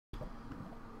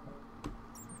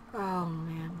Oh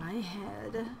man, my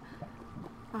head.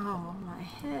 Oh, my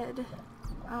head.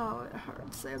 Oh, it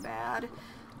hurts so bad.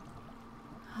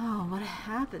 Oh, what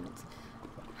happened?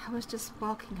 I was just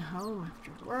walking home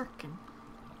after work and...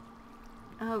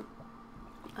 Oh,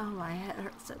 my head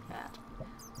hurts so bad.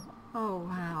 Oh,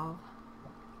 wow.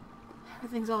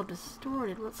 Everything's all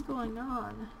distorted. What's going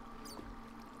on?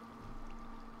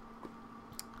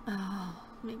 Oh,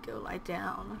 let me go lie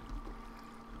down.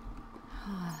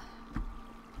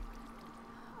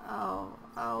 Oh,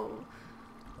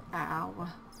 ow.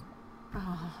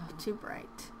 Oh, too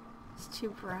bright. It's too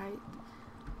bright.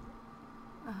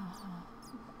 Oh.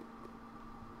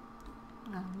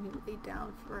 Let me lay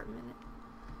down for a minute.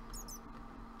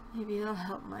 Maybe it'll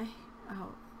help my...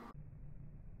 Oh.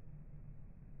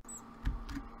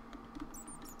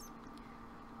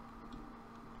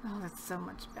 Oh, that's so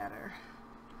much better.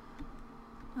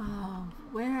 Oh,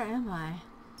 where am I?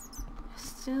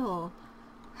 Still,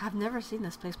 I've never seen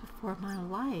this place before in my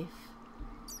life.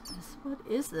 What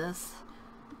is this?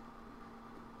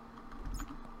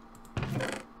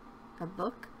 A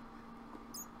book?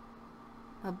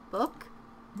 A book?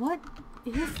 What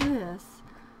is this?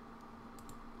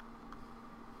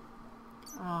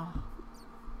 Oh.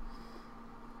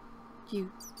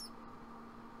 You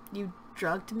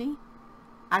drugged me?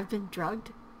 I've been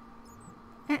drugged?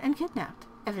 And kidnapped,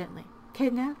 evidently.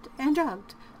 Kidnapped and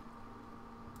drugged.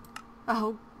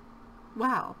 Oh,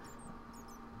 wow.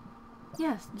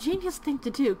 Yes, genius thing to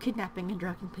do, kidnapping and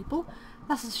drugging people.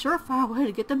 That's a surefire way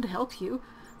to get them to help you.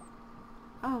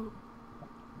 Oh.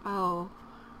 Oh.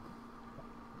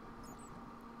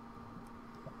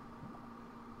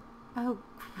 Oh,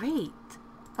 great.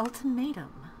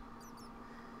 Ultimatum.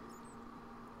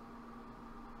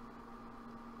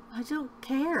 I don't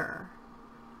care.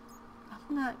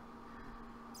 I'm not...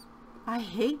 I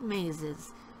hate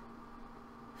mazes.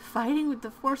 Fighting with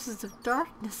the forces of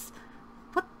darkness.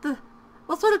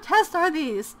 What sort of tests are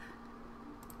these?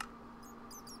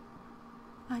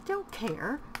 I don't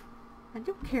care. I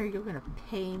don't care you're gonna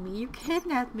pay me. You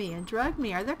kidnapped me and drugged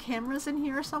me. Are there cameras in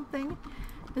here or something?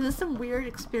 Is this some weird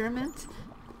experiment?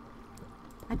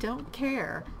 I don't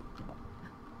care.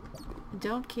 I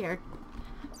don't care.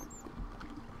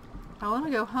 I want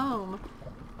to go home.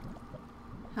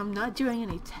 I'm not doing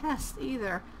any tests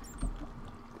either.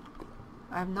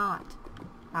 I'm not.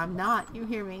 I'm not. You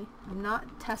hear me? I'm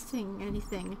not testing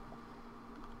anything.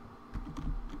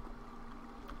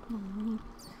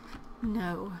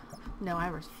 No. No, I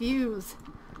refuse.